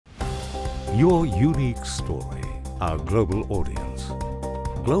Your unique story, our global audience.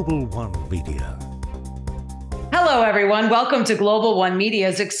 Global One Media. Hello, everyone. Welcome to Global One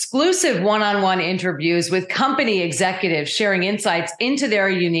Media's exclusive one-on-one interviews with company executives sharing insights into their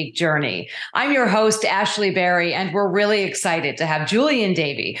unique journey. I'm your host, Ashley Berry, and we're really excited to have Julien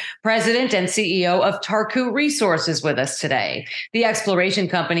Davy, President and CEO of Tarku Resources, with us today. The exploration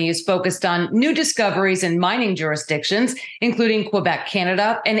company is focused on new discoveries in mining jurisdictions, including Quebec,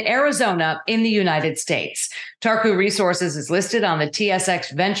 Canada, and Arizona in the United States. Tarku Resources is listed on the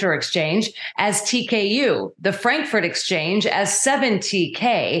TSX Venture Exchange as TKU, the Frankfurt Exchange as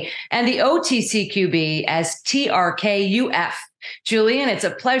 7TK, and the OTCQB as TRKUF. Julien, it's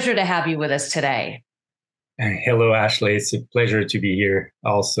a pleasure to have you with us today. Hello, Ashley. It's a pleasure to be here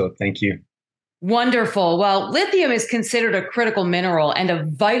also. Thank you. Wonderful. Well, lithium is considered a critical mineral and a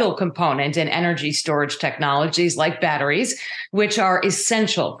vital component in energy storage technologies like batteries, which are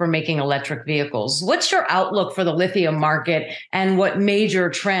essential for making electric vehicles. What's your outlook for the lithium market, and what major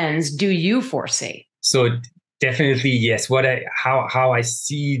trends do you foresee? So definitely, yes. How I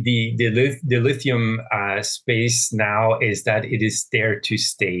see the lithium space now is that it is there to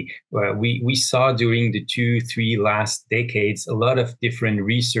stay. We saw during the 2-3 last decades a lot of different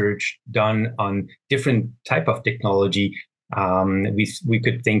research done on different type of technology. We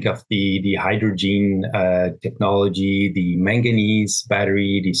could think of the hydrogen technology, the manganese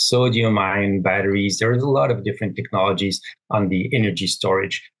battery, the sodium-ion batteries. There's a lot of different technologies on the energy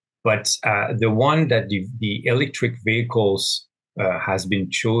storage. But the one that the electric vehicles has been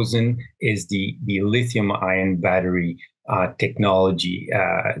chosen is the lithium-ion battery technology.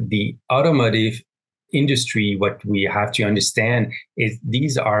 The automotive industry, what we have to understand is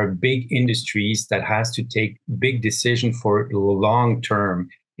these are big industries that has to take big decision for the long term.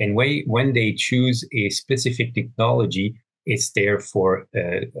 And when they choose a specific technology, it's there for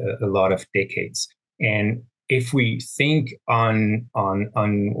a lot of decades. And if we think on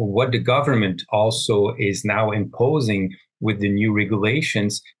what the government also is now imposing with the new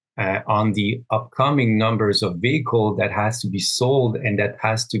regulations on the upcoming numbers of vehicles that has to be sold and that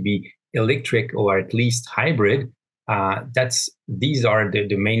has to be electric or at least hybrid, these are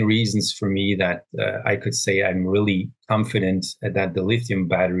the main reasons for me that I could say I'm really confident that the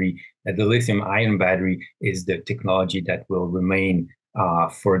lithium-ion battery is the technology that will remain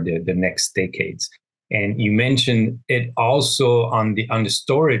for the next decades. And you mentioned it also on the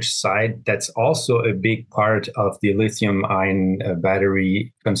storage side. That's also a big part of the lithium-ion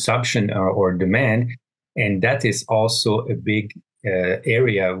battery consumption or demand, and that is also a big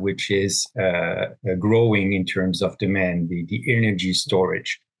area which is growing in terms of demand, the energy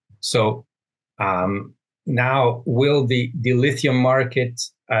storage. So now, will the lithium market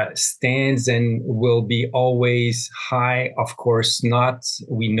stands and will be always high? Of course not.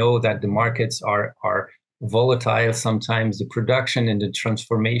 We know that the markets are volatile. Sometimes the production and the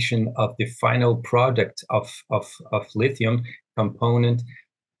transformation of the final product of lithium component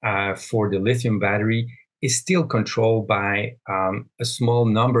for the lithium battery is still controlled by a small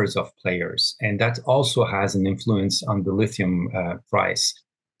numbers of players, and that also has an influence on the lithium price.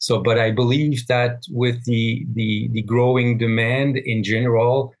 So, but I believe that with the growing demand in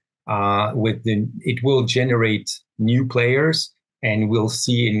general, it will generate new players, and we'll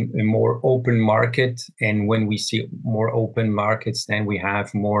see a more open market. And when we see more open markets, then we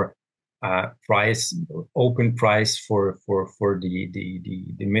have more open price for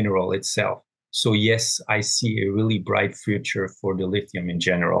the mineral itself. So yes, I see a really bright future for the lithium in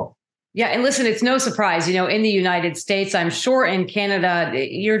general. Yeah. And listen, it's no surprise, in the United States, I'm sure in Canada,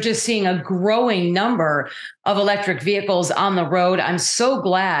 you're just seeing a growing number of electric vehicles on the road. I'm so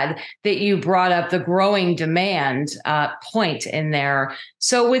glad that you brought up the growing demand point in there.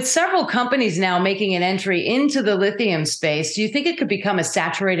 So with several companies now making an entry into the lithium space, do you think it could become a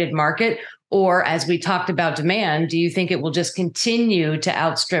saturated market? Or as we talked about demand, do you think it will just continue to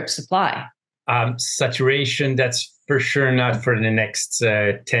outstrip supply? Saturation, that's for sure not for the next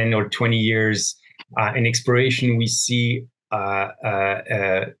 10 or 20 years. In exploration, we see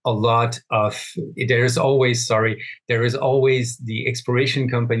a lot of, there is always the exploration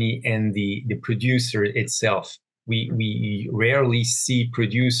company and the producer itself. We rarely see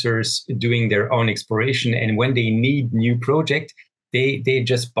producers doing their own exploration, and when they need new project, they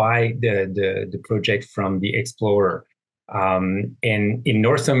just buy the project from the explorer. And in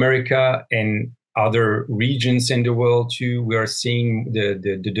North America and other regions in the world too, we are seeing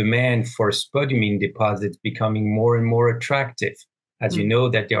the demand for spodumene deposits becoming more and more attractive. As you know,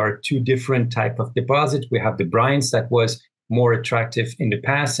 that there are two different type of deposits. We have the brines that was more attractive in the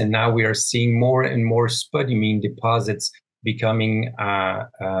past, and now we are seeing more and more spodumene deposits becoming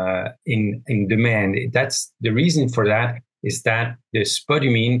in demand. That's the reason for that is that the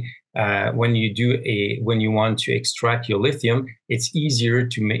spodumene, when you want to extract your lithium, it's easier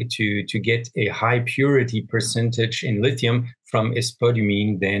to get a high purity percentage in lithium from a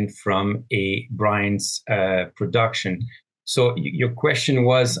spodumene than from a brine's production. So your question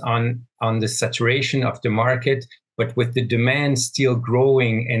was on the saturation of the market, but with the demand still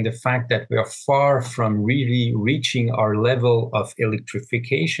growing and the fact that we are far from really reaching our level of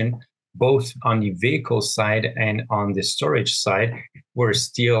electrification, both on the vehicle side and on the storage side, we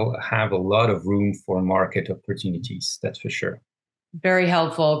still have a lot of room for market opportunities, that's for sure. Very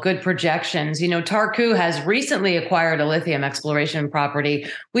helpful. Good projections. You know, Tarku has recently acquired a lithium exploration property.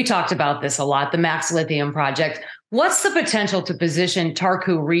 We talked about this a lot, the MAX Lithium project. What's the potential to position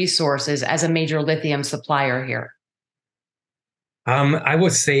Tarku Resources as a major lithium supplier here? I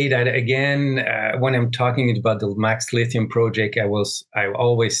would say that again, when I'm talking about the MAX Lithium project, I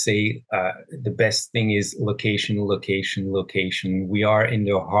always say the best thing is location, location, location. We are in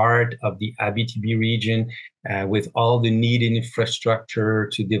the heart of the Abitibi region with all the needed infrastructure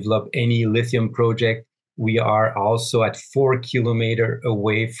to develop any lithium project. We are also at 4 kilometers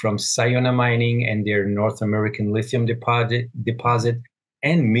away from Sayona Mining and their North American lithium deposit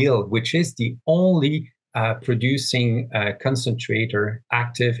and mill, which is the only producing concentrator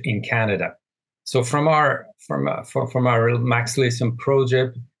active in Canada. So from our MAX Lithium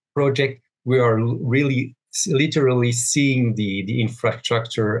project, we are really literally seeing the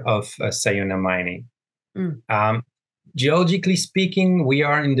infrastructure of Sayona Mining. Geologically speaking, we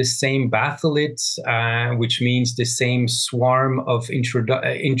are in the same batholith, which means the same swarm of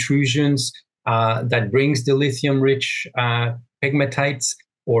intrusions that brings the lithium-rich pegmatites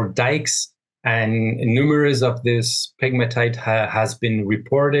or dikes. And numerous of this pegmatite has been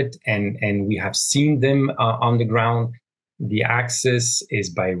reported, and we have seen them on the ground. The access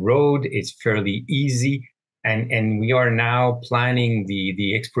is by road; it's fairly easy, and we are now planning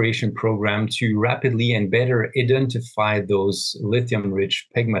the exploration program to rapidly and better identify those lithium-rich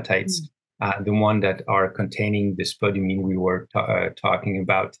pegmatites, the one that are containing the spodumene we were talking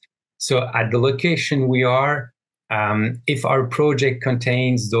about. So at the location we are. If our project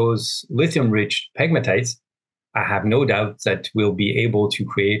contains those lithium-rich pegmatites, I have no doubt that we'll be able to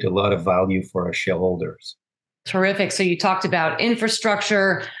create a lot of value for our shareholders. Terrific. So you talked about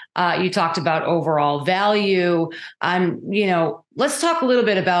infrastructure, you talked about overall value. Let's talk a little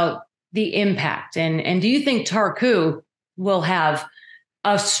bit about the impact. And do you think Tarku will have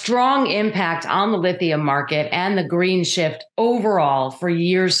a strong impact on the lithium market and the green shift overall for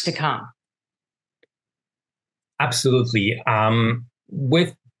years to come? Absolutely.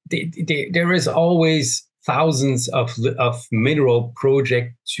 There is always thousands of mineral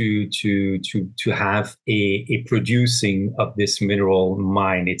projects to have a producing of this mineral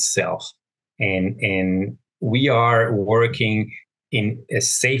mine itself, and we are working in a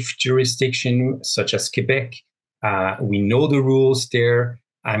safe jurisdiction such as Quebec. We know the rules there.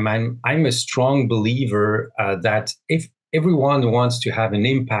 I'm a strong believer that if everyone wants to have an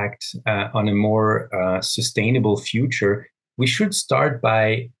impact on a more sustainable future, we should start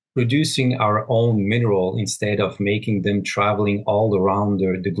by producing our own mineral instead of making them traveling all around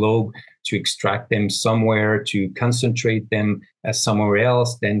the globe to extract them somewhere, to concentrate them somewhere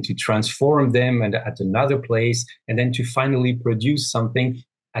else, then to transform them at another place, and then to finally produce something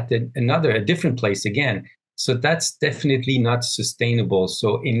at a different place again. So that's definitely not sustainable.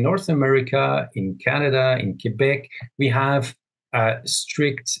 So in North America, in Canada, in Quebec, we have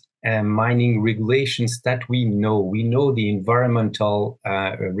strict mining regulations that we know. We know the environmental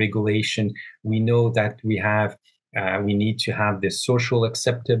regulation. We know that we need to have the social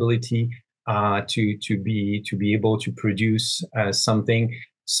acceptability to be able to produce something.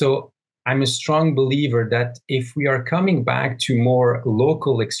 So I'm a strong believer that if we are coming back to more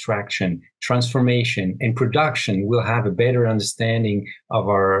local extraction, transformation, and production, we'll have a better understanding of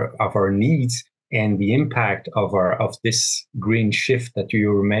our needs and the impact of this green shift that you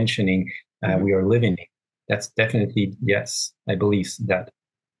were mentioning we are living in. That's definitely, yes, I believe that.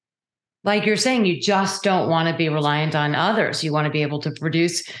 Like you're saying, you just don't want to be reliant on others. You want to be able to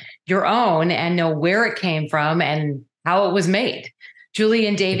produce your own and know where it came from and how it was made.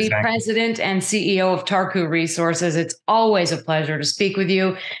 Julien Davy, Exactly. President and CEO of Tarku Resources. It's always a pleasure to speak with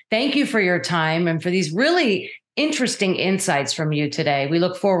you. Thank you for your time and for these really interesting insights from you today. We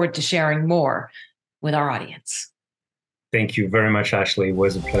look forward to sharing more with our audience. Thank you very much, Ashley. It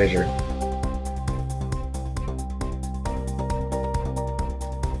was a pleasure.